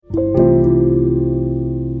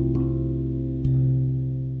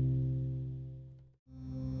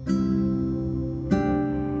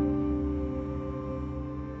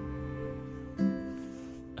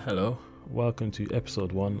welcome to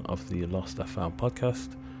episode 1 of the Lost Aff Found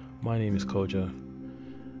podcast. My name is Koja.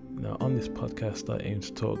 Now, on this podcast, I aim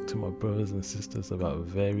to talk to my brothers and sisters about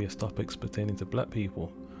various topics pertaining to black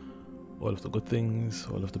people. All of the good things,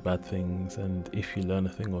 all of the bad things, and if you learn a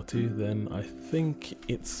thing or two, then I think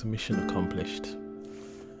it's mission accomplished.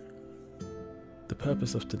 The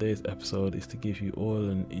purpose of today's episode is to give you all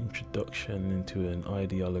an introduction into an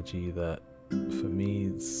ideology that, for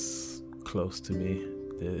me, is close to me.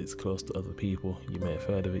 It's close to other people. You may have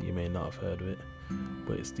heard of it, you may not have heard of it,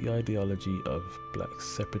 but it's the ideology of Black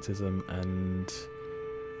Separatism, and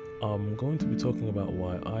I'm going to be talking about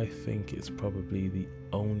why I think it's probably the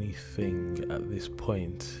only thing at this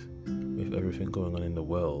point, with everything going on in the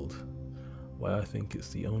world, why I think it's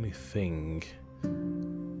the only thing,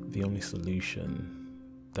 the only solution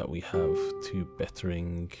that we have to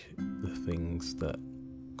bettering the things that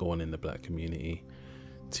go on in the black community,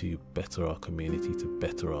 to better our community, to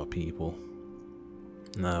better our people.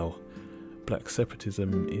 Now, Black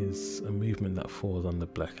Separatism is a movement that falls under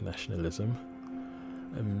black nationalism.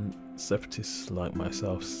 Separatists like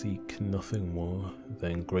myself seek nothing more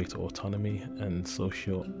than greater autonomy and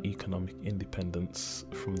socio-economic independence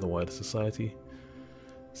from the wider society,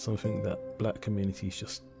 something that black communities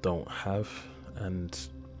just don't have, and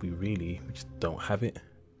we just don't have it.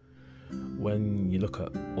 When you look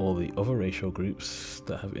at all the other racial groups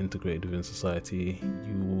that have integrated within society,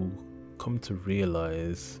 you will come to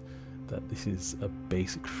realize that this is a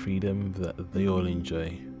basic freedom that they all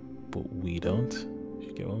enjoy, but we don't.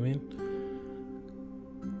 You get what I mean?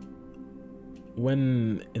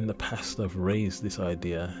 When in the past I've raised this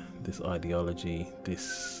idea, this ideology,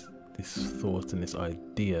 this thought and this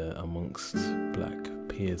idea amongst black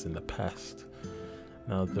peers in the past,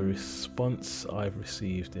 now the response I've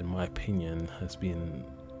received, in my opinion, has been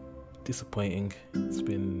disappointing. It's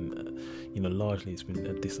been, largely it's been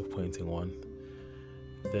a disappointing one.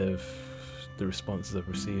 The responses I've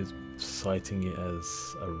received citing it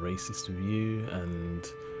as a racist view and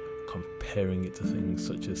comparing it to things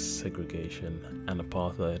such as segregation and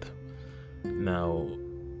apartheid. Now,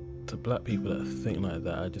 to black people that think like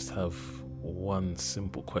that, I just have one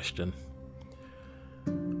simple question.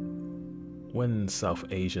 When South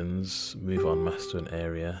Asians move en masse to an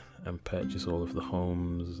area and purchase all of the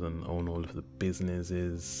homes and own all of the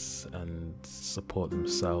businesses and support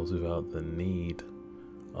themselves without the need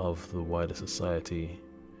of the wider society,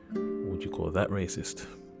 would you call that racist?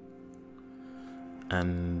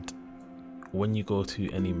 And when you go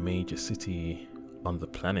to any major city on the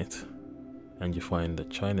planet and you find a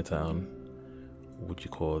Chinatown, would you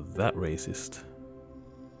call that racist?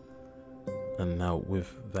 And now,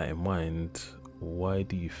 with that in mind, why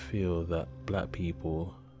do you feel that black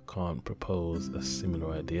people can't propose a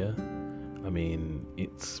similar idea? I mean,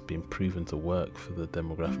 it's been proven to work for the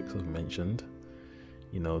demographics I've mentioned.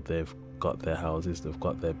 They've got their houses, they've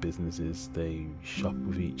got their businesses, they shop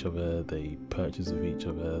with each other, they purchase with each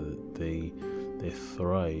other, they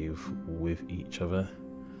thrive with each other.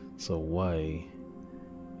 So why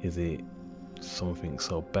is it something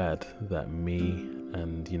so bad that me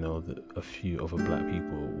and a few other black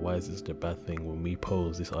people, why is this a bad thing when we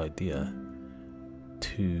pose this idea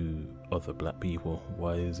to other black people?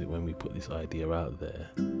 Why is it when we put this idea out there,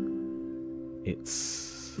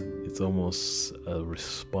 it's almost a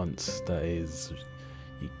response that is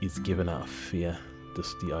given out of fear,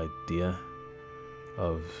 just the idea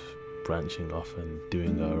of branching off and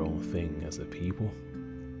doing our own thing as a people?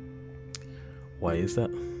 Why is that?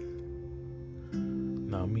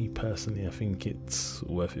 Now, me personally, I think it's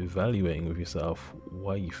worth evaluating with yourself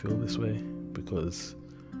why you feel this way, because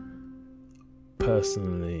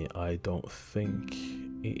personally, I don't think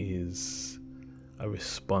it is a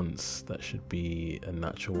response that should be a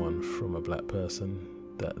natural one from a black person,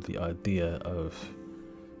 that the idea of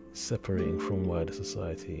separating from wider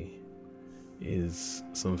society is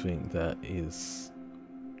something that is,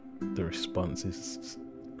 the response is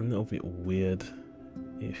a little bit weird,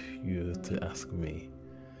 if you were to ask me.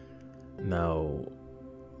 Now,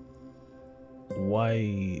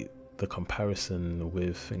 why the comparison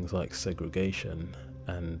with things like segregation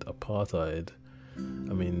and apartheid?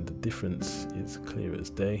 I mean, the difference is clear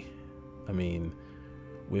as day. I mean,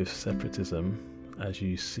 with separatism, as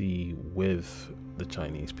you see with the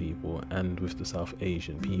Chinese people and with the South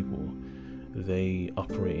Asian people, they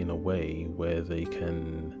operate in a way where they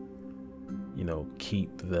can,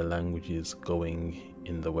 keep their languages going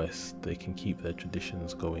in the West. They can keep their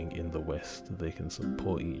traditions going in the West. They can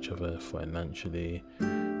support each other financially,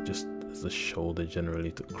 just as a shoulder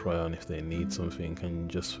generally to cry on if they need something, and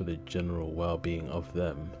just for the general well-being of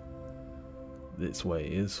them. it's why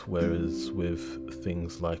it is. Whereas with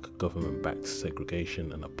things like government-backed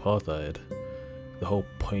segregation and apartheid, the whole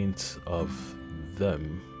point of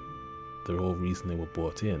them, the whole reason they were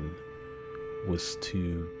brought in, was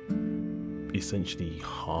to essentially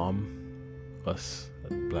harm us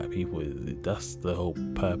black people. That's the whole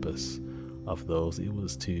purpose of those. It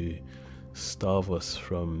was to starve us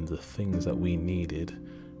from the things that we needed,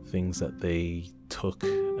 things that they took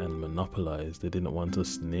and monopolized. They didn't want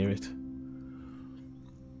us near it.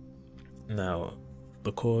 Now,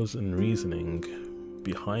 the cause and reasoning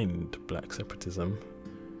behind black separatism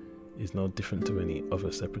is no different to any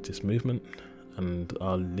other separatist movement, and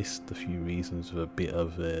I'll list a few reasons with a bit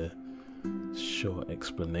of a short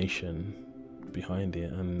explanation behind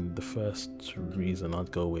it. And the first reason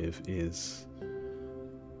I'd go with is,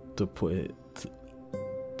 to put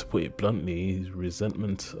it bluntly,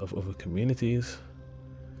 resentment of other communities.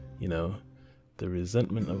 You know, the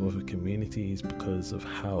resentment of other communities because of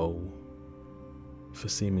how, for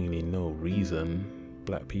seemingly no reason,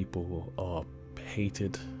 black people are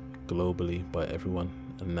hated globally by everyone.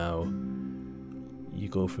 And now you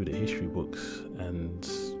go through the history books and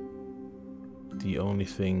the only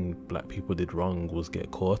thing black people did wrong was get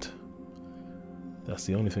caught. That's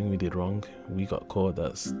the only thing we did wrong. We got caught.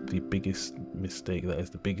 That's the biggest mistake. That is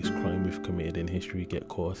the biggest crime we've committed in history, get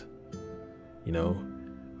caught. You know,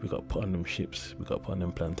 we got put on them ships, we got put on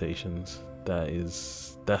them plantations.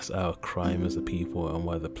 That's our crime as a people, and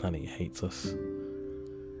why the planet hates us.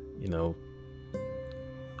 You know,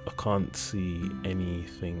 I can't see any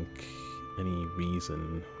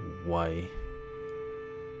reason why,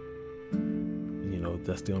 you know,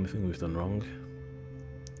 that's the only thing we've done wrong.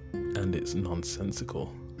 And it's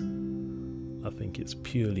nonsensical. I think it's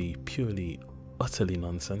purely, utterly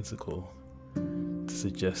nonsensical to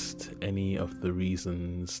suggest any of the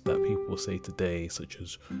reasons that people say today, such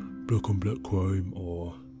as black on black crime,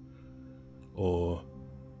 or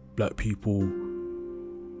black people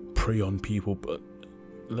prey on people. But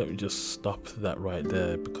let me just stop that right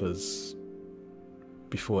there, because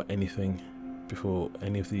before any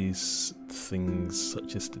of these things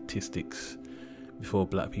such as statistics, before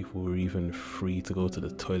black people were even free to go to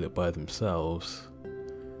the toilet by themselves,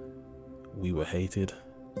 we were hated.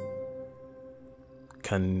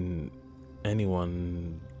 Can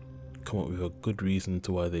anyone come up with a good reason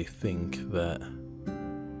to why they think that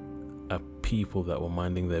a people that were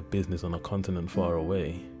minding their business on a continent far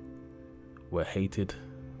away were hated?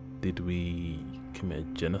 Did we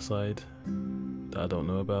commit genocide that I don't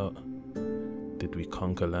know about? Did we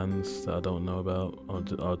conquer lands that I don't know about? I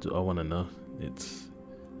want to know.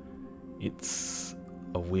 It's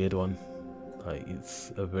a weird one. Like,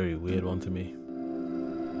 it's a very weird one to me.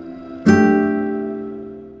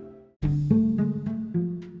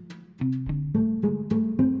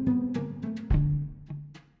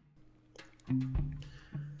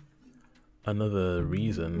 Another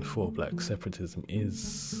reason for black separatism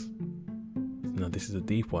is, now this is a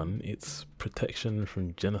deep one, it's protection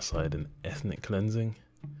from genocide and ethnic cleansing.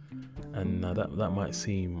 And now that might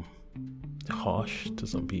seem harsh to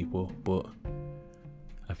some people, but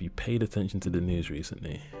have you paid attention to the news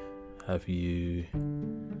recently? Have you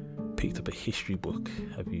picked up a history book?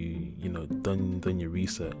 Have you done your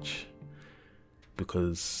research?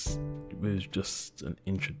 Because it was just an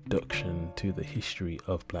introduction to the history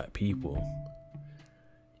of black people.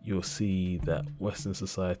 You'll see that Western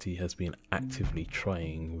society has been actively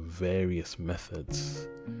trying various methods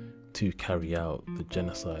to carry out the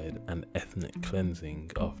genocide and ethnic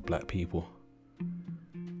cleansing of black people.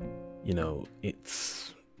 You know, I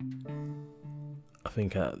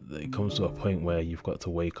think it comes to a point where you've got to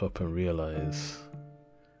wake up and realize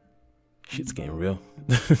shit's getting real.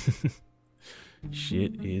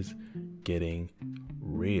 Shit is getting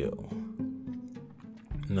real.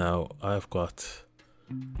 Now, I've got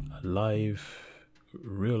a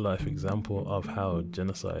real life example of how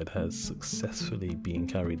genocide has successfully been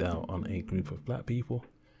carried out on a group of black people.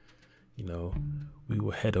 You know, we will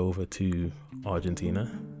head over to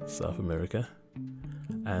Argentina, South America,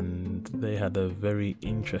 and they had a very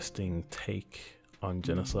interesting take on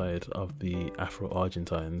genocide of the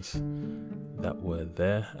Afro-Argentines that were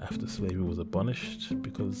there after slavery was abolished,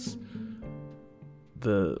 because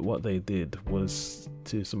what they did was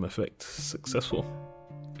to some effect successful.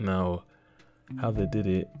 Now, how they did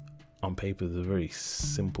it on paper is a very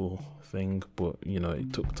simple thing, but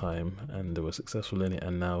it took time and they were successful in it.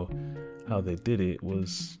 And now how they did it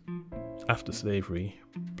was, after slavery,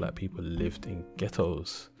 black people lived in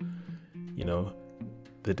ghettos.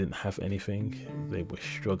 They didn't have anything, they were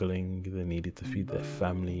struggling, they needed to feed their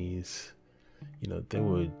families. They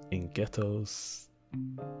were in ghettos,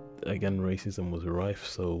 again, racism was rife,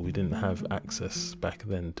 so we didn't have access back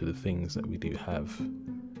then to the things that we do have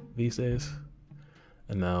these days.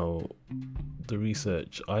 And now the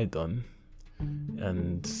research I done,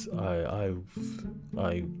 and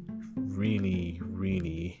I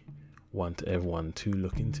really want everyone to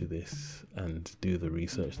look into this and do the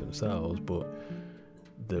research themselves, but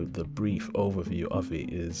the brief overview of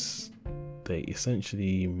it is they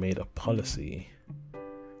essentially made a policy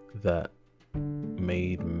that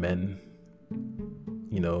made men,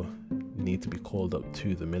 need to be called up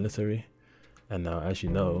to the military. And now, as you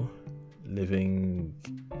know, living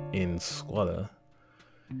in squalor,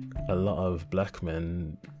 a lot of black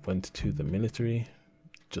men went to the military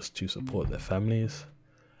just to support their families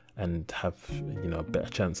and have, a better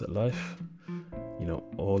chance at life.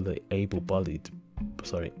 All the able-bodied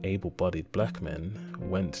black men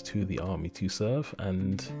went to the army to serve,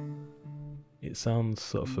 and it sounds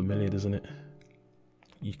sort of familiar, doesn't it?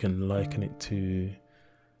 You can liken it to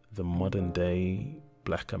the modern day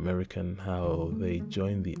black American, how they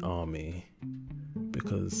join the army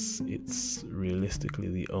because it's realistically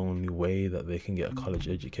the only way that they can get a college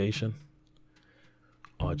education.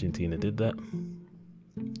 Argentina did that.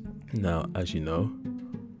 Now, as you know,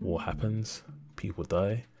 war happens, people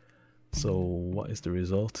die. So what is the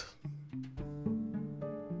result?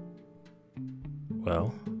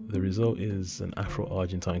 Well, the result is an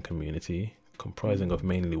Afro-Argentine community comprising of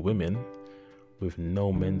mainly women with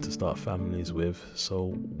no men to start families with.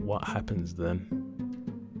 So what happens then?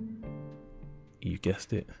 You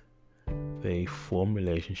guessed it. They form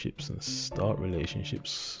relationships and start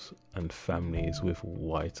relationships and families with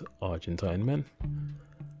white Argentine men.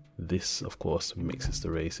 This, of course, mixes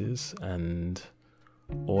the races, and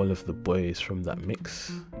all of the boys from that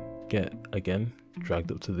mix get, again,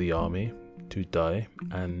 dragged up to the army to die,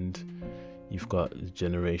 and you've got a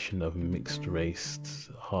generation of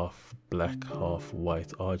mixed-raced, half black, half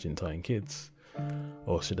white Argentine kids,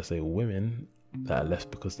 or should I say women, that are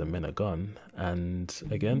left because the men are gone, and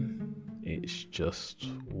again, it's just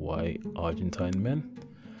white Argentine men.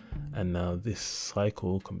 And now this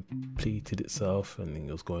cycle completed itself, and it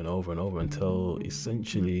was going over and over until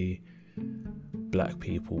essentially black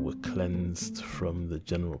people were cleansed from the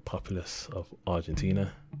general populace of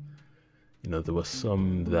Argentina. There were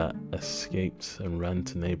some that escaped and ran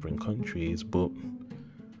to neighboring countries, but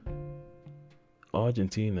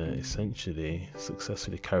Argentina essentially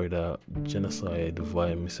successfully carried out genocide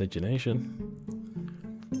via miscegenation.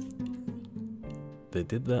 They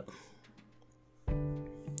did that.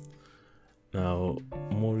 Now,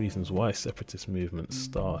 more reasons why separatist movements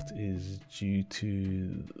start is due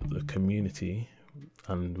to the community,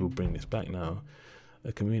 and we'll bring this back now,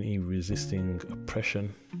 a community resisting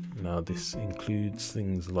oppression. Now, this includes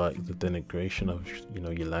things like the denigration of,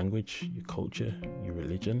 your language, your culture, your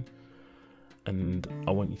religion. And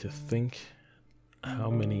I want you to think, how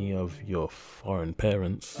many of your foreign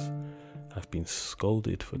parents have been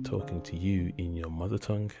scolded for talking to you in your mother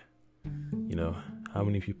tongue? How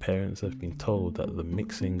many of your parents have been told that the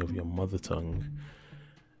mixing of your mother tongue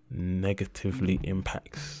negatively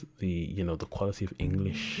impacts the quality of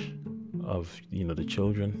English of, the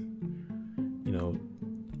children?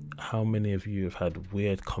 How many of you have had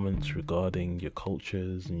weird comments regarding your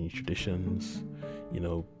cultures and your traditions?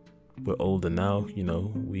 We're older now,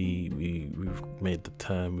 we've made the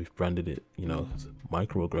term, we've branded it,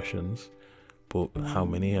 microaggressions, but how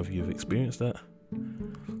many of you have experienced that?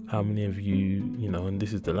 How many of you, and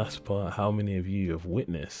this is the last part, how many of you have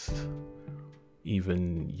witnessed,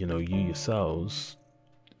 even, you yourselves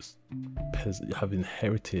have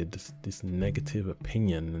inherited this negative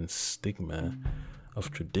opinion and stigma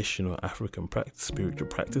of traditional African spiritual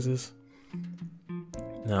practices?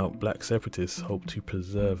 Now, Black Separatists hope to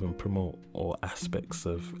preserve and promote all aspects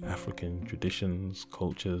of African traditions,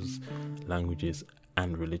 cultures, languages,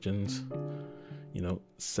 and religions.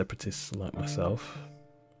 Separatists like myself,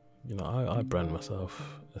 I brand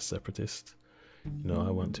myself a separatist.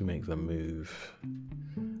 I want to make the moves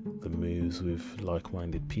with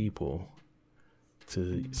like-minded people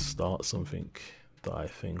to start something that I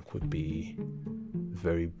think would be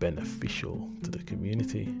very beneficial to the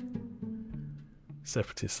community.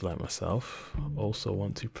 Separatists like myself also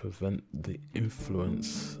want to prevent the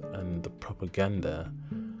influence and the propaganda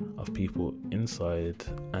of people inside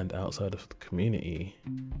and outside of the community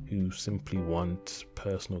who simply want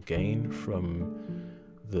personal gain from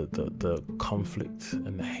the conflict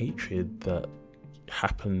and the hatred that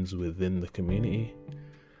happens within the community.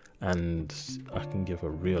 And I can give a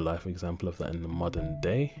real life example of that in the modern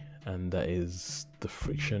day, and that is the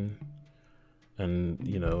friction and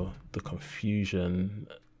the confusion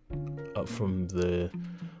up from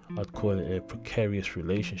I'd call it a precarious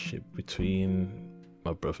relationship between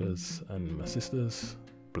my brothers and my sisters,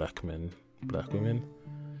 black men, black women,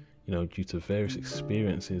 due to various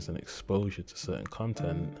experiences and exposure to certain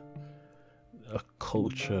content. A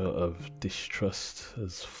culture of distrust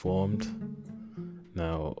has formed.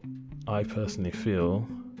 Now, I personally feel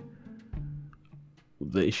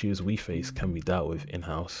the issues we face can be dealt with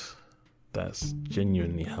in-house. That's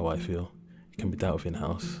genuinely how I feel. It can be dealt with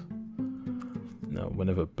in-house. Now,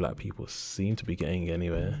 whenever black people seem to be getting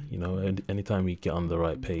anywhere, anytime we get on the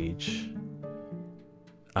right page,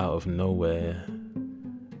 out of nowhere,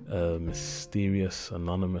 a mysterious,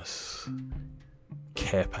 anonymous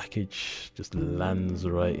care package just lands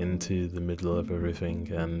right into the middle of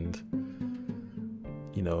everything, and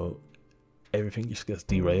everything just gets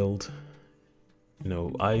derailed.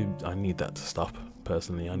 I need that to stop.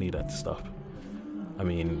 Personally, I need that to stop. I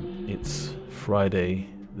mean, it's Friday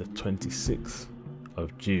the 26th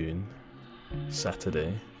of June,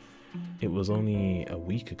 Saturday. It was only a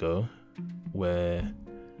week ago where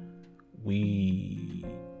we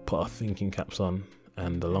put our thinking caps on,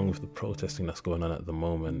 and along with the protesting that's going on at the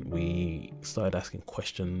moment, we started asking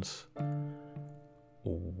questions.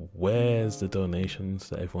 Where's the donations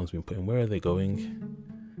that everyone's been putting? Where are they going?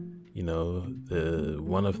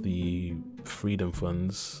 One of the freedom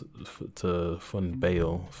funds to fund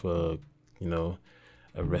bail for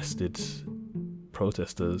arrested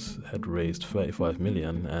protesters had raised 35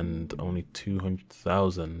 million, and only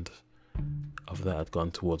 200,000 of that had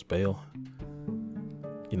gone towards bail.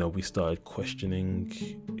 We started questioning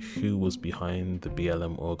who was behind the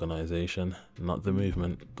BLM organization, not the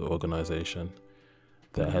movement, the organization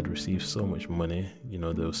that had received so much money.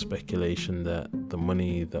 There was speculation that the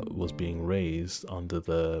money that was being raised under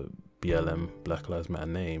the BLM, Black Lives Matter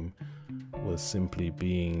name, was simply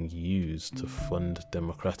being used to fund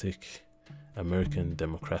American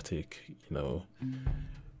democratic,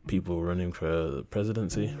 people running for the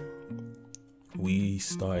presidency. We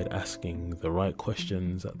started asking the right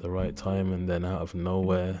questions at the right time, and then out of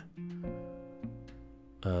nowhere,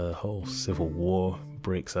 a whole civil war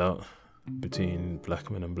breaks out between black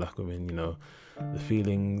men and black women. The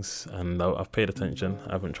feelings, and I've paid attention.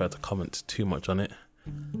 I haven't tried to comment too much on it.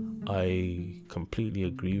 I completely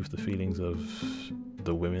agree with the feelings of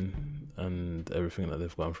the women and everything that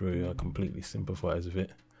they've gone through. I completely sympathize with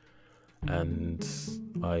it, and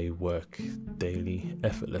I work daily,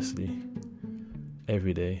 effortlessly,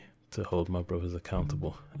 every day to hold my brothers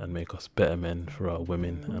accountable and make us better men for our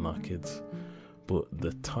women and our kids. But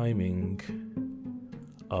the timing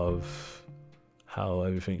of how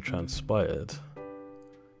everything transpired,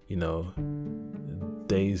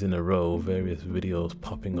 days in a row, various videos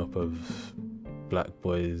popping up of black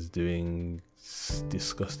boys doing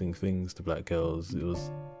disgusting things to black girls. It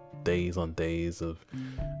was days on days of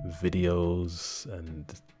videos and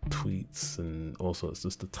tweets and all sorts.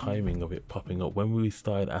 Just the timing of it popping up when we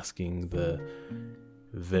started asking the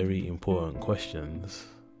very important questions,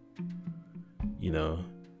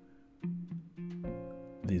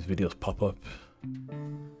 these videos pop up,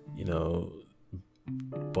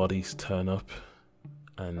 bodies turn up,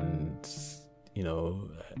 and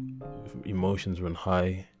emotions run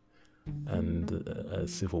high, and a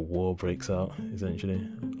civil war breaks out essentially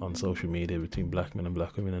on social media between black men and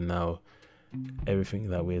black women. And now everything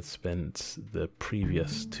that we had spent the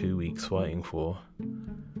previous 2 weeks fighting for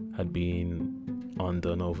had been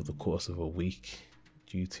undone over the course of a week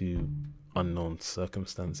due to unknown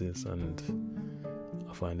circumstances, and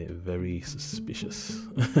I find it very suspicious.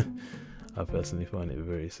 I personally find it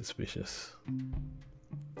very suspicious.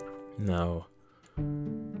 Now,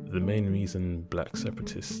 the main reason black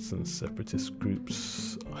separatists and separatist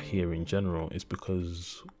groups are here in general is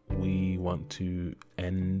because we want to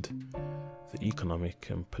end the economic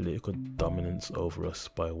and political dominance over us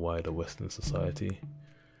by wider Western society.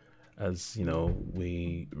 As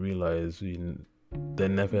we realize they're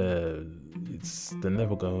never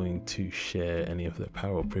going to share any of their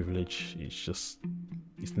power or privilege.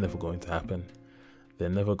 It's never going to happen. They're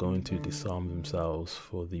never going to disarm themselves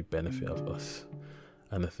for the benefit of us.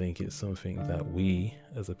 And I think it's something that we,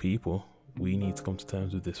 as a people, we need to come to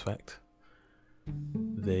terms with this fact.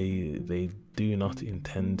 They do not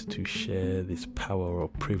intend to share this power or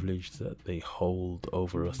privilege that they hold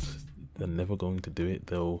over us. They're never going to do it.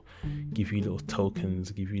 They'll give you little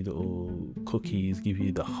tokens, give you little cookies, give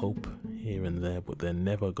you the hope here and there, but they're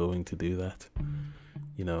never going to do that.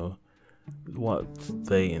 What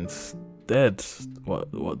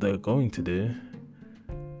they're going to do,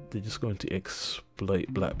 they're just going to exploit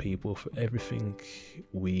black people for everything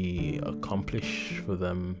we accomplish for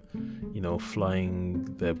them, flying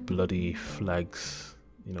their bloody flags,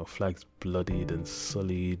 flags bloodied and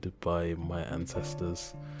sullied by my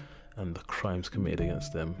ancestors and the crimes committed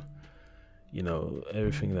against them.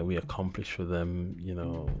 Everything that we accomplish for them,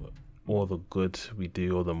 all the good we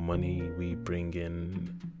do, all the money we bring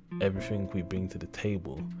in, everything we bring to the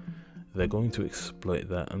table, they're going to exploit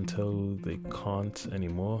that until they can't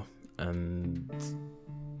anymore. And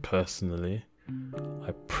personally,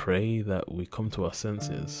 I pray that we come to our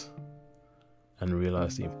senses and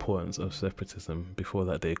realize the importance of separatism before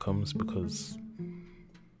that day comes, because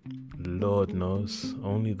Lord knows,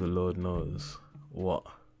 only the Lord knows what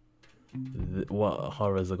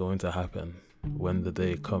horrors are going to happen when the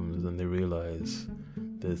day comes and they realize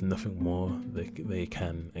there's nothing more they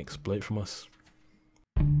can exploit from us.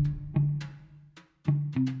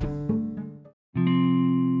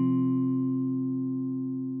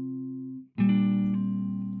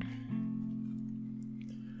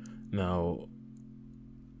 Now,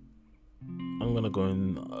 I'm going to go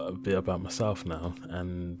in a bit about myself now,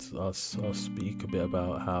 and I'll speak a bit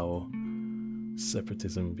about how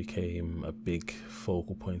separatism became a big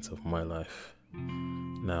focal point of my life.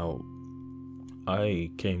 Now, I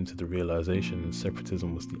came to the realization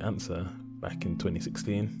separatism was the answer back in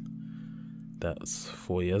 2016. That's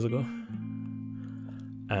 4 years ago.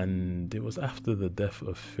 And it was after the death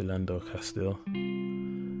of Philando Castile.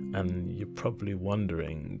 And you're probably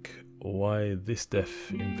wondering why this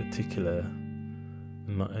death in particular,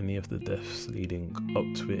 not any of the deaths leading up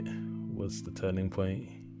to it, was the turning point.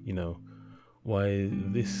 Why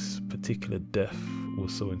this particular death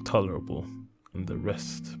was so intolerable and the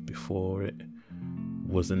rest before it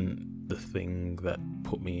wasn't the thing that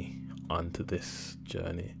put me onto this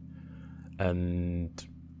journey. And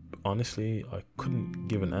honestly, I couldn't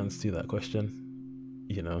give an answer to that question.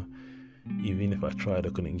 Even if I tried, I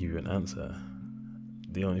couldn't give you an answer.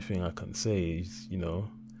 The only thing I can say is,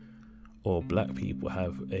 all black people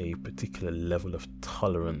have a particular level of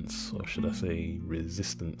tolerance, or should I say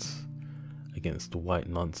resistance, against white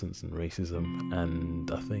nonsense and racism.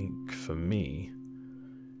 And I think for me,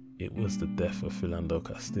 it was the death of Philando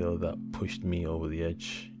Castile that pushed me over the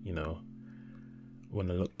edge.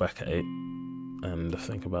 When I look back at it and I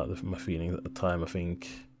think about my feelings at the time, I think,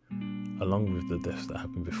 along with the deaths that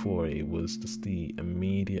happened before it, was just the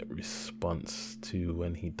immediate response to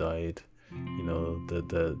when he died.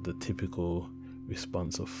 The typical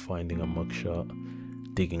response of finding a mugshot,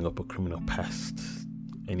 digging up a criminal past,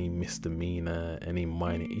 any misdemeanor, any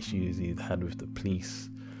minor issues he'd had with the police.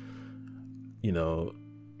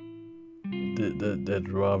 They'd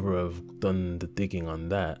rather have done the digging on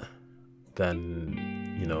that than,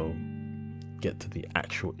 get to the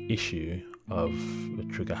actual issue of a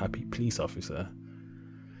trigger-happy police officer.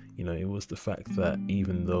 It was the fact that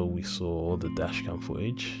even though we saw the dashcam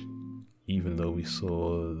footage, even though we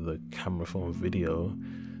saw the camera phone video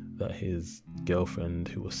that his girlfriend,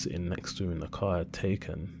 who was sitting next to him in the car, had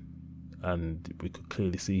taken, and we could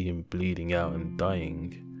clearly see him bleeding out and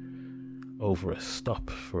dying over a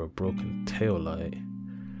stop for a broken taillight,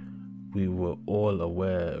 we were all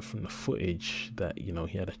aware from the footage that, he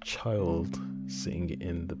had a child sitting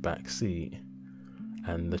in the back seat,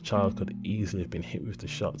 and the child could easily have been hit with the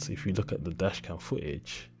shots. If you look at the dashcam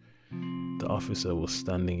footage, the officer was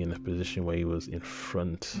standing in a position where he was in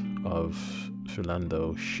front of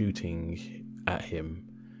Philando, shooting at him,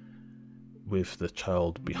 with the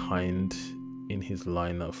child behind in his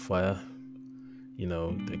line of fire.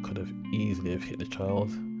 They could have easily have hit the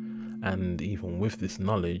child. And even with this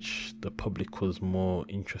knowledge, the public was more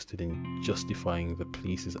interested in justifying the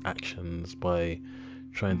police's actions by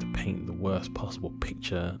trying to paint the worst possible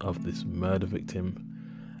picture of this murder victim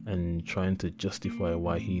and trying to justify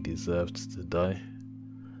why he deserved to die.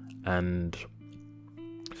 And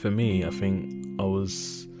for me, I think it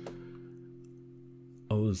was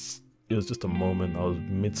just a moment. I was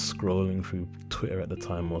mid-scrolling through Twitter at the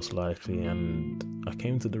time, most likely, and I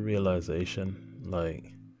came to the realization,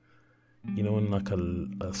 when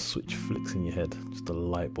a switch flicks in your head, just a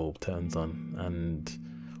light bulb turns on,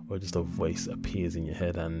 or just a voice appears in your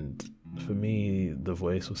head. And for me, the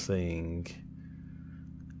voice was saying,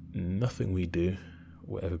 nothing we do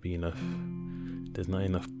will ever be enough. There's not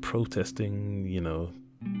enough protesting,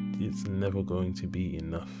 it's never going to be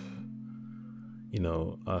enough.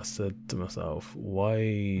 I said to myself,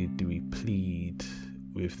 why do we plead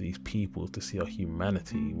with these people to see our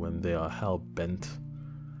humanity when they are hell-bent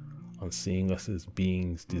on seeing us as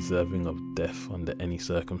beings deserving of death under any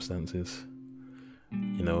circumstances?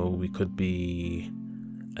 We could be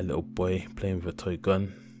a little boy playing with a toy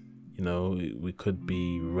gun, We could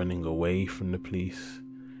be running away from the police.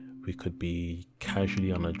 We could be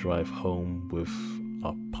casually on a drive home with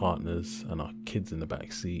our partners and our kids in the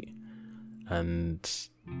back seat, and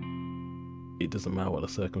it doesn't matter what the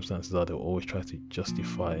circumstances are, they'll always try to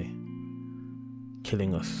justify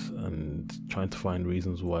killing us and trying to find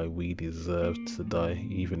reasons why we deserved to die,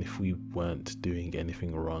 even if we weren't doing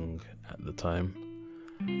anything wrong at the time.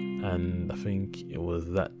 And I think it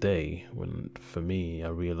was that day when, for me, I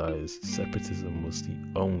realized separatism was the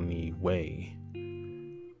only way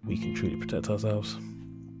we can truly protect ourselves.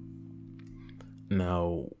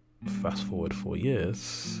 Now, fast forward 4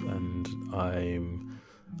 years, and I'm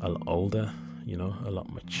a lot older, a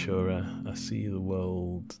lot maturer. I see the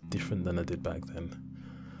world different than I did back then.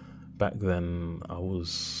 Back then, I'll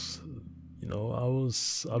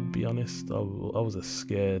be honest, I was a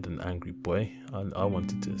scared and angry boy. I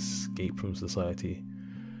wanted to escape from society,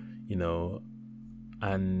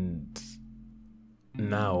 and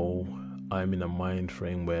now I'm in a mind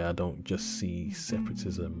frame where I don't just see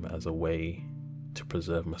separatism as a way to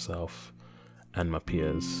preserve myself and my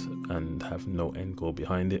peers and have no end goal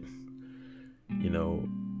behind it.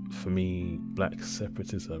 For me, Black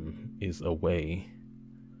separatism is a way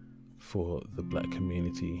for the Black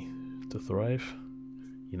community to thrive.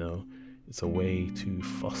 It's a way to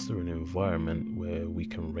foster an environment where we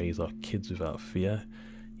can raise our kids without fear,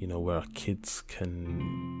 where our kids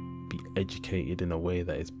can be educated in a way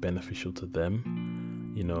that is beneficial to them,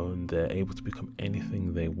 and they're able to become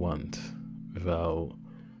anything they want without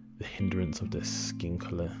the hindrance of their skin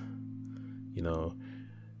color.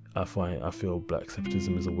 I feel Black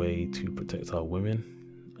separatism is a way to protect our women.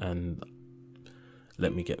 And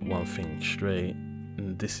let me get one thing straight,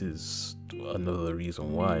 and this is another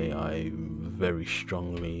reason why I'm very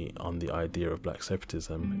strongly on the idea of Black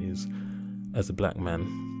separatism, is as a Black man,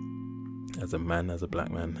 as a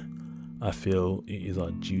Black man, I feel it is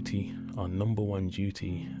our duty, our number one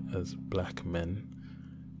duty as Black men,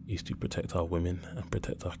 is to protect our women and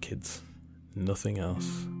protect our kids. Nothing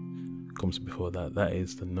else comes before that. That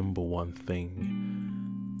is the number one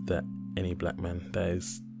thing that any Black man, that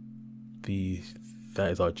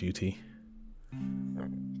is our duty,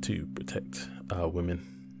 to protect our women,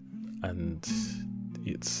 and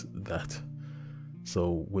it's that.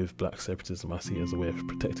 So with Black separatism, I see it as a way of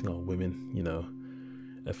protecting our women.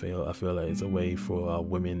 I feel like it's a way for our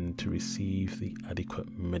women to receive the adequate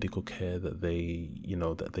medical care that they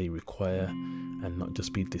require, and not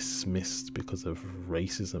just be dismissed because of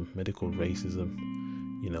racism, medical racism.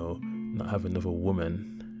 Not have another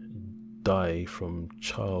woman die from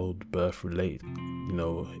childbirth related,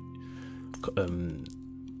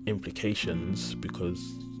 implications because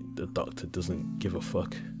the doctor doesn't give a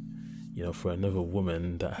fuck. For another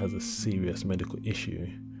woman that has a serious medical issue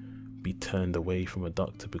be turned away from a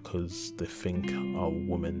doctor because they think our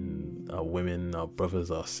women, our brothers,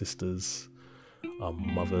 our sisters, our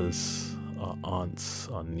mothers, our aunts,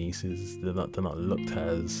 our nieces, they're not looked at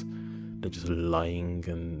as, they're just lying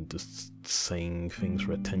and just saying things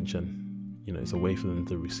for attention. It's a way for them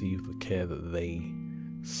to receive the care that they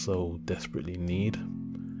so desperately need.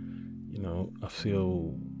 I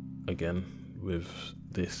feel, again, with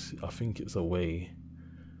this, I think it's a way,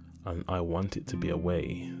 and I want it to be a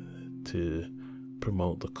way to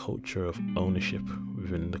promote the culture of ownership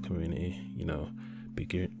within the community,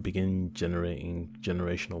 begin generating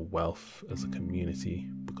generational wealth as a community,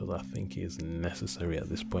 because I think it is necessary at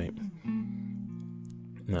this point.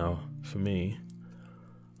 Now, for me,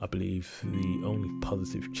 I believe the only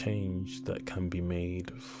positive change that can be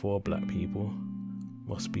made for Black people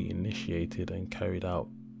must be initiated and carried out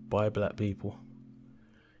by Black people.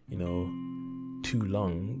 Too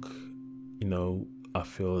long, I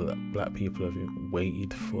feel that Black people have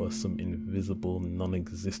waited for some invisible,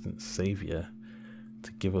 non-existent savior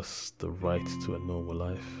to give us the right to a normal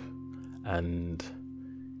life. And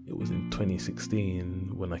it was in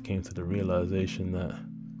 2016 when I came to the realization that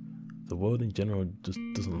the world in general just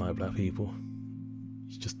doesn't like Black people.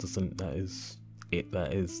 It just doesn't. That is it.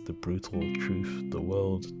 That is the brutal truth. The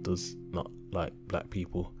world does not like Black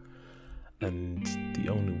people. And the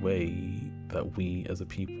only way that we as a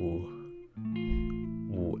people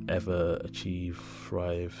will ever achieve,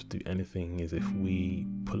 thrive, do anything is if we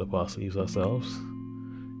pull up our sleeves ourselves,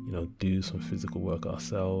 do some physical work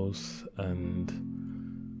ourselves. And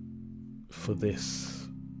for this,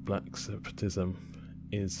 Black separatism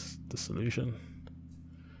is the solution.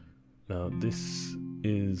 Now, this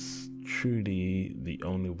is truly the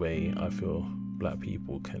only way I feel Black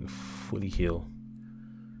people can fully heal,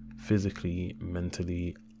 physically,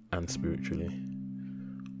 mentally, and spiritually.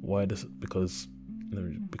 Why? Because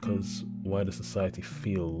because wider society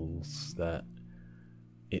feels that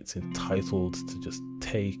it's entitled to just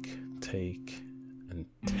take and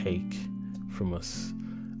take from us,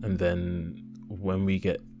 and then when we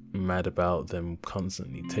get mad about them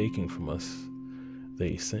constantly taking from us, they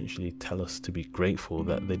essentially tell us to be grateful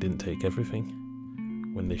that they didn't take everything,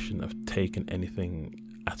 when they shouldn't have taken anything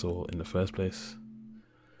at all in the first place.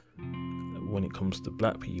 When it comes to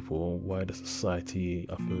black people, wider society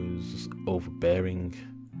offers overbearing.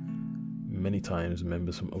 Many times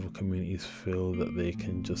members from other communities feel that they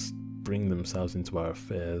can just bring themselves into our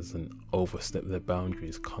affairs and overstep their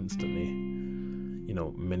boundaries constantly. You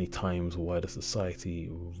know, many times wider society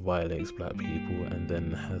violates black people and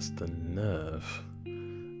then has the nerve,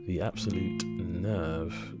 the absolute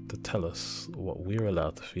nerve, to tell us what we're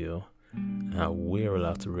allowed to feel and how we're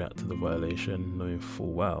allowed to react to the violation, knowing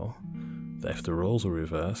full well that if the roles were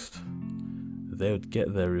reversed, they would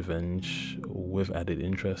get their revenge with added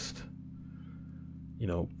interest. You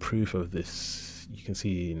know, proof of this you can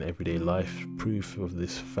see in everyday life. Proof of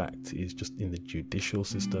this fact is just in the judicial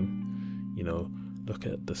system. You know, look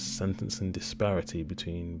at the sentencing disparity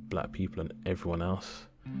between black people and everyone else.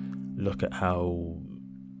 Look at how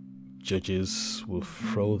judges will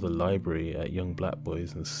throw the library at young black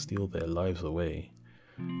boys and steal their lives away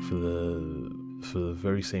for the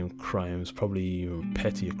very same crimes, probably even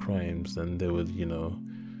pettier crimes than they would, you know,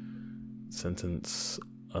 sentence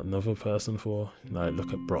another person for. Like,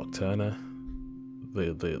 look at Brock Turner,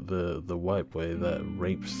 the white boy that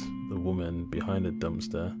rapes the woman behind a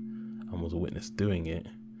dumpster and was a witness doing it.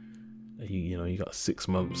 He got 6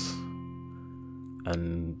 months,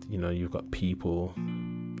 and you know, you've got people.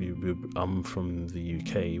 I'm from the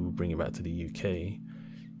UK. We'll bring it back to the UK.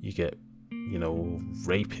 You get, you know,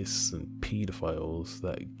 rapists and paedophiles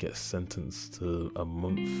that get sentenced to a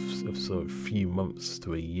few months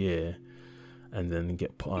to a year, and then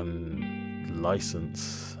get put on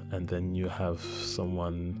license. And then you have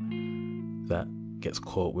someone that gets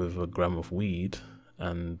caught with a gram of weed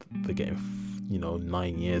and they're getting,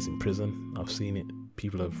 9 years in prison. I've seen it.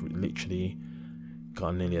 People have literally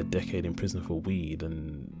got nearly a decade in prison for weed,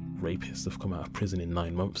 and rapists have come out of prison in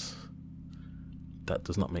 9 months. That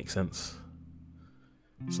does not make sense.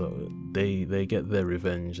 So they get their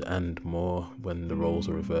revenge and more when the roles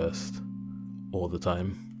are reversed all the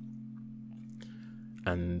time.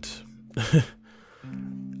 And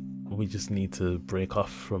we just need to break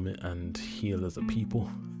off from it and heal as a people.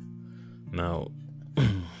 Now,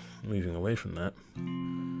 moving away from that,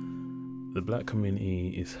 the black community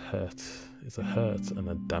is hurt. It's a hurt and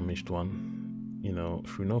a damaged one, you know,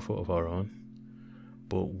 through no fault of our own.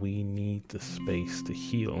 But we need the space to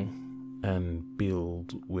heal and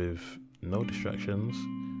build with no distractions,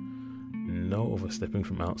 no overstepping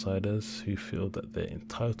from outsiders who feel that they're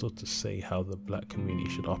entitled to say how the black community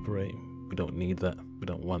should operate. We don't need that. We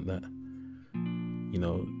don't want that. You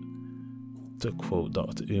know, to quote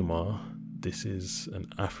Dr. Umar, this is an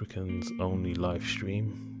Africans only live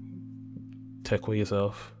stream. Take away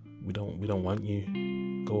yourself. We don't want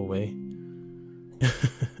you. Go away.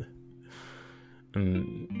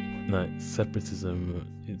 And like separatism,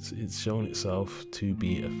 it's shown itself to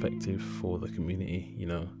be effective for the community. You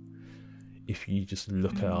know, if you just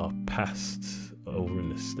look at our past over in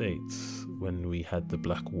the States, when we had the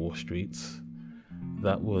Black Wall Streets,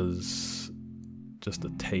 that was just a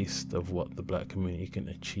taste of what the black community can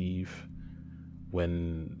achieve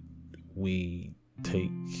when we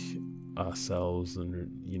take ourselves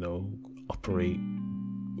and, you know, operate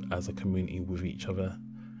as a community with each other,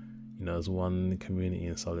 you know, as one community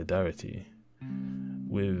in solidarity.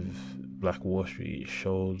 With Black Wall Street, it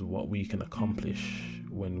showed what we can accomplish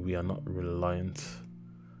when we are not reliant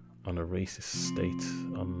on a racist state,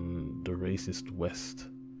 on the racist West,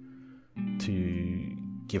 to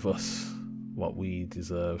give us what we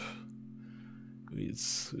deserve.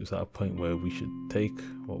 It's at a point where we should take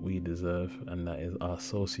what we deserve, and that is our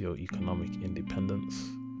socio-economic independence.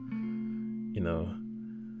 You know,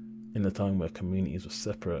 in the time where communities were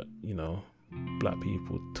separate, you know, black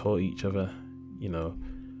people taught each other, you know,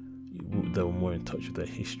 they were more in touch with their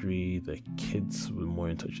history, their kids were more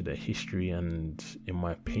in touch with their history, and in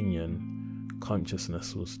my opinion,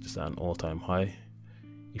 consciousness was just at an all-time high.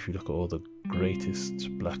 If you look at all the greatest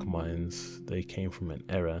black minds, they came from an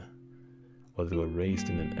era, or they were raised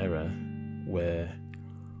in an era where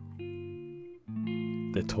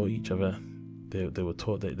they taught each other. They were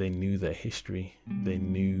taught that they knew their history, they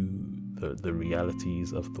knew the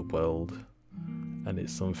realities of the world, and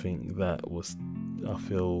it's something that was, I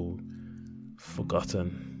feel,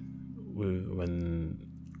 forgotten when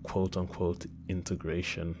quote unquote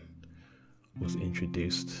integration was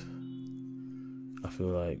introduced. I feel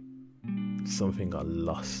like something got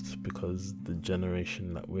lost because the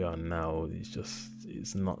generation that we are now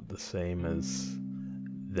it's not the same as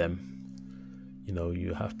them. You know,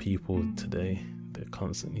 you have people today, they're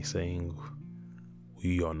constantly saying,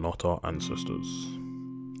 we are not our ancestors.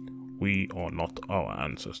 We are not our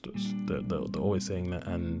ancestors. They're always saying that,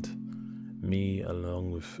 and me,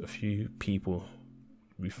 along with a few people,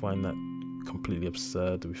 we find that completely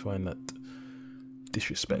absurd. We find that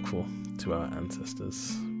disrespectful to our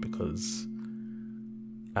ancestors, because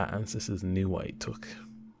our ancestors knew what it took.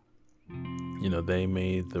 You know, they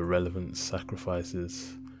made the relevant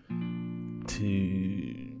sacrifices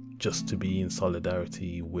to be in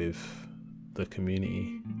solidarity with the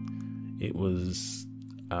community. It was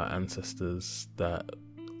our ancestors that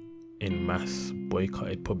en masse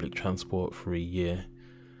boycotted public transport for a year.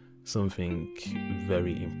 Something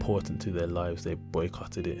very important to their lives, they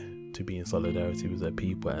boycotted it to be in solidarity with their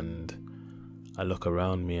people. And I look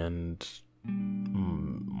around me and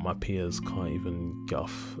my peers can't even get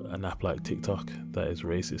off an app like TikTok that is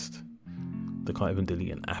racist. They can't even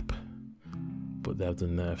delete an app, but they have the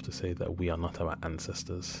nerve to say that we are not our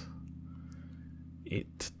ancestors.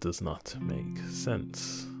 It does not make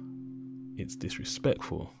sense. It's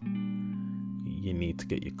disrespectful. You need to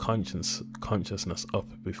get your consciousness up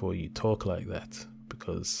before you talk like that,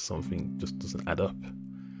 because something just doesn't add up.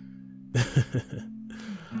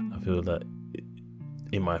 I feel that,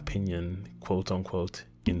 in my opinion, quote unquote,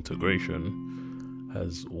 integration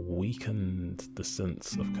has weakened the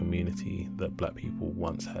sense of community that black people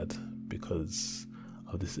once had because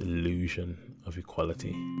of this illusion of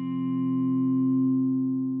equality.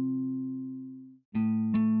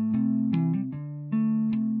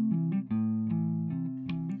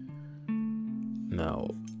 Now,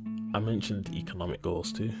 I mentioned economic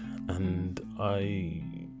goals too, and I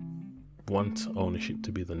want ownership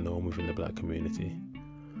to be the norm within the black community.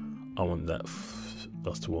 I want that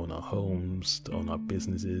us to own our homes, to own our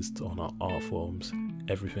businesses, to own our art forms,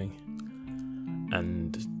 everything.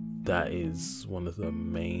 And that is one of the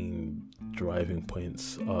main driving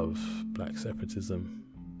points of Black Separatism,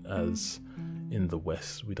 as in the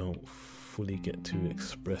West we don't fully get to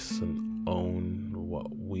express and own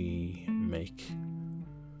what we make.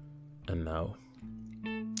 And now,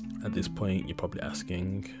 at this point, you're probably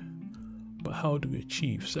asking, but how do we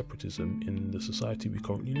achieve separatism in the society we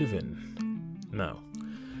currently live in? Now,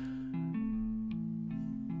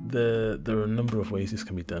 there are a number of ways this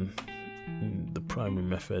can be done. The primary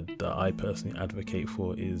method that I personally advocate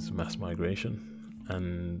for is mass migration,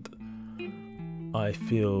 and I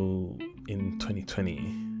feel in 2020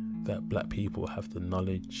 that black people have the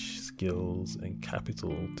knowledge, skills and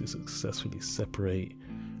capital to successfully separate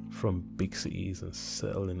from big cities and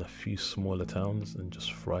settle in a few smaller towns and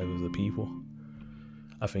just thrive as a people.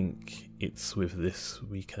 I think it's with this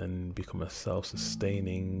we can become a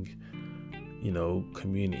self-sustaining,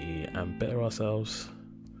 community and better ourselves.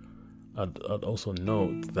 I'd also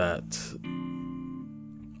note that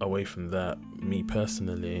away from that, me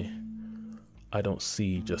personally, I don't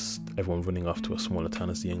see just everyone running off to a smaller town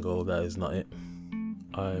as the end goal. That is not it.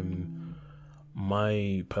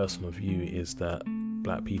 My personal view is that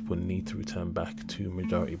black people need to return back to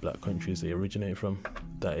majority black countries they originate from.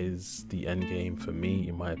 That is the end game for me,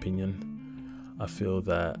 in my opinion. I feel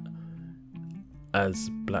that as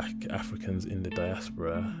black Africans in the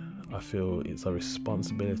diaspora, I feel it's our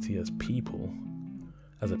responsibility as a people,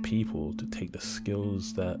 to take the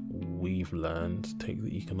skills that we've learned, take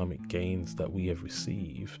the economic gains that we have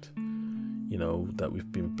received, that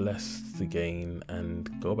we've been blessed to gain, and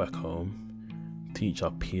go back home, teach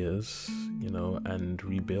our peers, and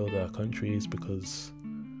rebuild our countries, because,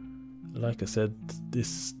 like I said,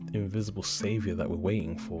 this invisible savior that we're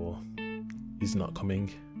waiting for is not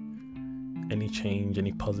coming. Any change,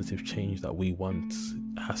 any positive change that we want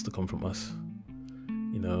has to come from us.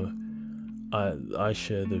 I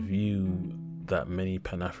share the view that many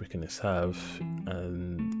Pan-Africanists have,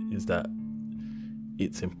 and is that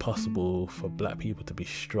it's impossible for black people to be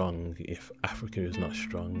strong if Africa is not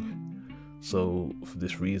strong. So for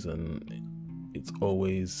this reason, it's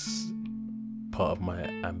always part of my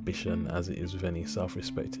ambition, as it is with any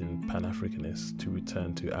self-respecting Pan-Africanist, to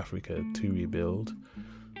return to Africa to rebuild,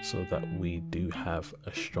 so that we do have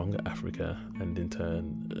a stronger Africa and in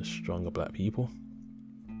turn a stronger black people.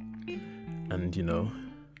 And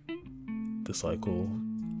the cycle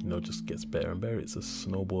just gets better and better. It's a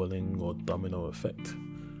snowballing or domino effect.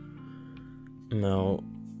 Now,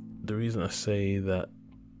 the reason I say that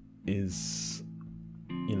is,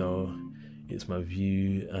 it's my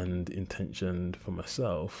view and intention for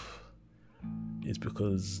myself, is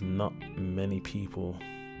because not many people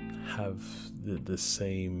have the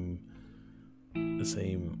same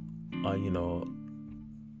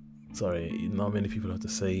not many people have the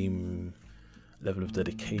same level of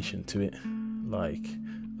dedication to it. Like,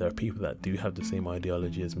 there are people that do have the same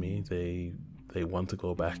ideology as me. They want to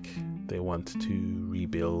go back, they want to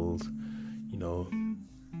rebuild.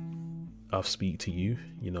 I'll speak to you,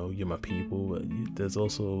 you're my people. But there's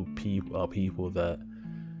also people that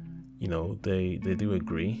they do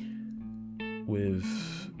agree with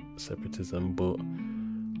separatism, but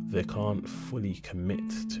they can't fully commit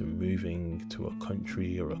to moving to a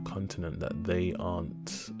country or a continent that they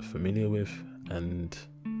aren't familiar with. And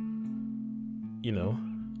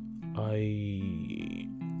I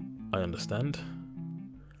understand,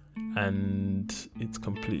 and it's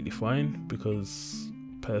completely fine, because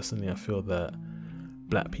personally I feel that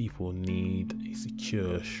black people need a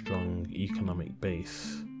secure, strong economic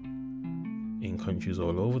base in countries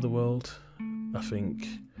all over the world. I think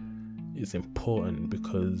it's important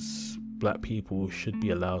because black people should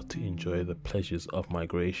be allowed to enjoy the pleasures of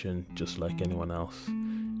migration just like anyone else.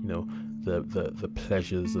 The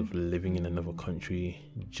pleasures of living in another country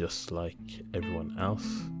just like everyone else.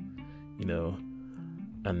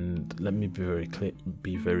 And let me be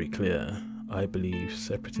very clear. I believe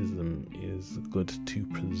separatism is good to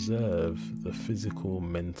preserve the physical,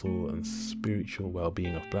 mental and spiritual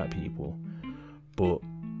well-being of black people. But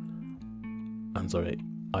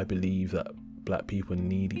I believe that black people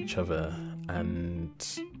need each other, and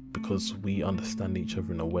because we understand each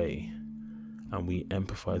other in a way and we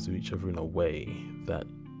empathize with each other in a way that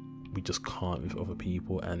we just can't with other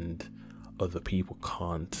people, and other people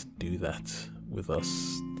can't do that with us.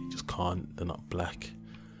 They just can't. They're not black.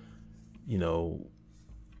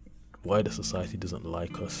 Wider society doesn't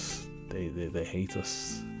like us. They hate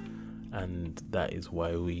us, and that is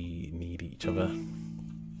why we need each other.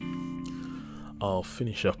 I'll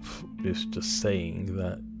finish up with just saying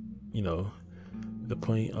that the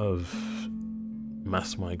point of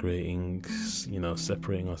mass migrating,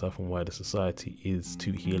 separating ourselves from wider society, is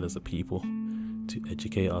to heal as a people, to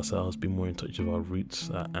educate ourselves, be more in touch with our roots,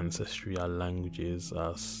 our ancestry, our languages,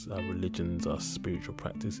 our religions, our spiritual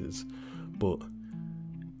practices. But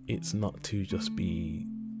it's not to just be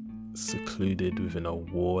secluded within a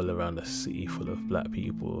wall around a city full of black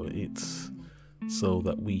people. It's so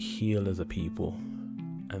that we heal as a people,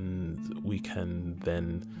 and we can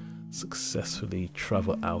then successfully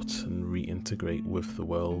travel out and reintegrate with the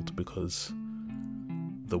world, because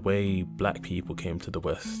the way black people came to the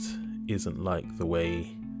West isn't like the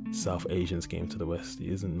way South Asians came to the West. It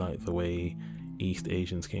isn't like the way East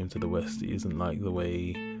Asians came to the West. It isn't like the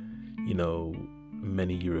way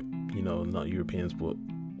many not Europeans, but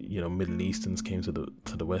Middle Easterns came to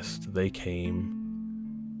the West. They came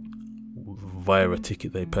via a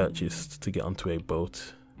ticket they purchased to get onto a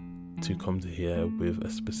boat to come to here with a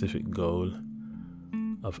specific goal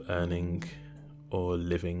of earning or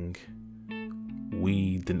living.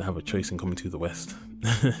 We didn't have a choice in coming to the West.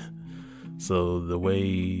 So the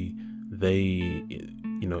way they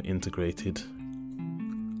integrated,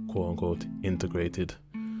 quote unquote integrated,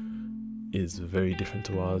 is very different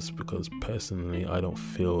to ours, because personally I don't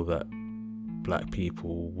feel that black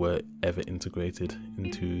people were ever integrated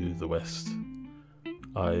into the West.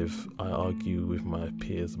 I argue with my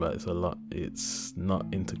peers about this a lot. It's not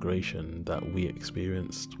integration that we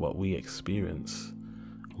experienced. What we experience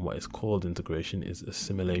and what is called integration is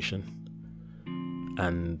assimilation,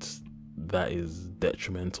 and that is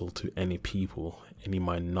detrimental to any people, any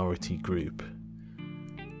minority group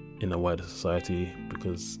in a wider society,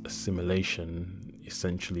 because assimilation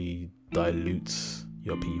essentially dilutes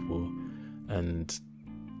your people and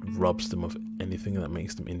robs them of anything that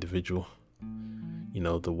makes them individual.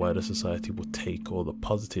 The wider society will take all the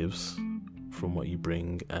positives from what you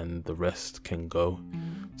bring, and the rest can go.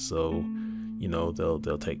 So,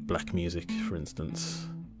 they'll take black music, for instance,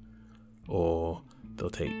 or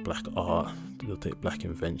they'll take black art, they'll take black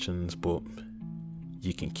inventions, but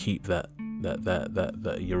you can keep that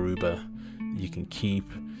Yoruba, you can keep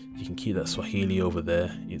that Swahili over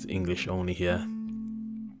there. It's English only here.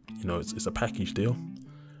 It's a package deal,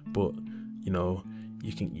 but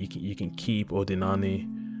you can keep Ordinani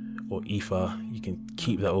or Ifa, you can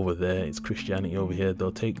keep that over there. It's Christianity over here.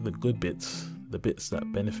 They'll take the good bits, the bits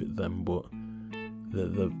that benefit them, but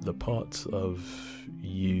the parts of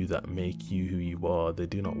you that make you who you are, they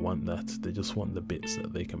do not want that. They just want the bits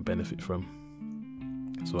that they can benefit from.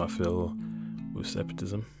 So I feel with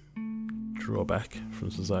separatism, draw back from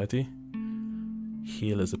society,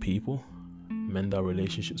 heal as a people, mend our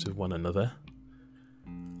relationships with one another,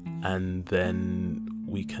 and then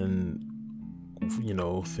we can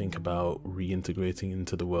think about reintegrating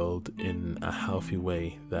into the world in a healthy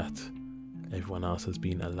way that everyone else has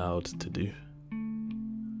been allowed to do.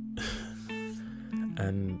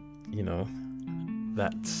 And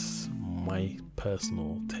that's my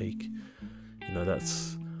personal take.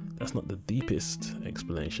 That's not the deepest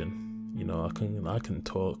explanation. I can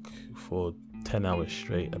talk for 10 hours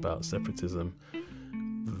straight about separatism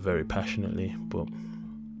very passionately, but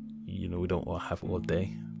we don't all have all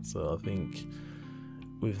day. So I think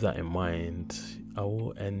with that in mind, I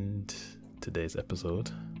will end today's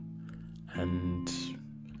episode, and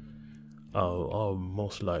I'll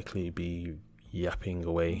most likely be yapping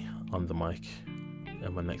away on the mic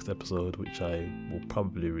in my next episode, which I will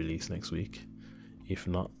probably release next week. If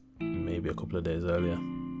not, maybe a couple of days earlier,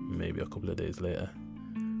 maybe a couple of days later.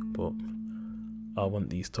 But I want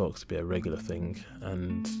these talks to be a regular thing,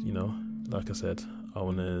 and like I said, I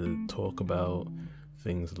want to talk about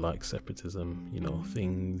things like separatism,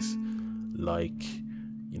 things like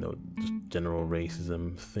just general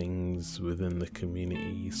racism, things within the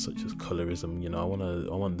community such as colorism. I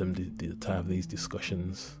want them to have these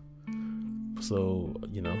discussions. So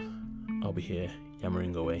I'll be here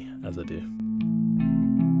yammering away as I do.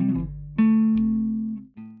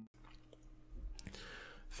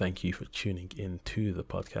 Thank you for tuning in to the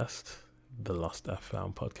podcast, the Lost Aff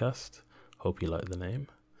Found podcast. Hope you like the name.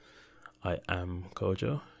 I am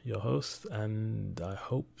Kojo, your host, and I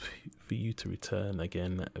hope for you to return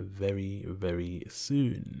again very, very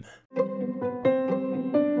soon.